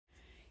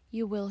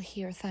You will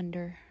hear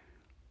thunder.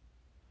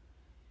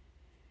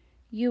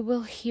 You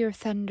will hear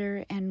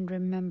thunder and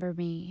remember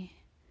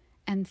me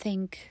and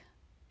think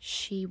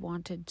she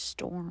wanted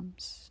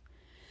storms.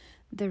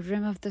 The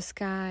rim of the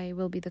sky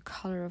will be the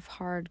color of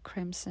hard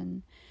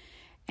crimson,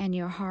 and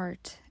your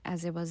heart,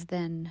 as it was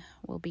then,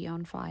 will be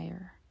on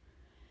fire.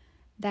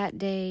 That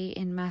day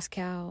in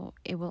Moscow,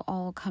 it will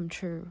all come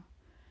true,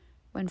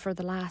 when for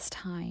the last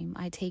time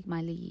I take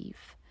my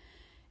leave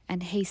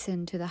and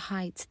hasten to the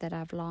heights that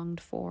I've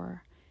longed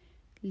for,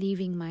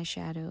 leaving my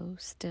shadow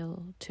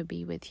still to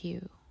be with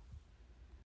you.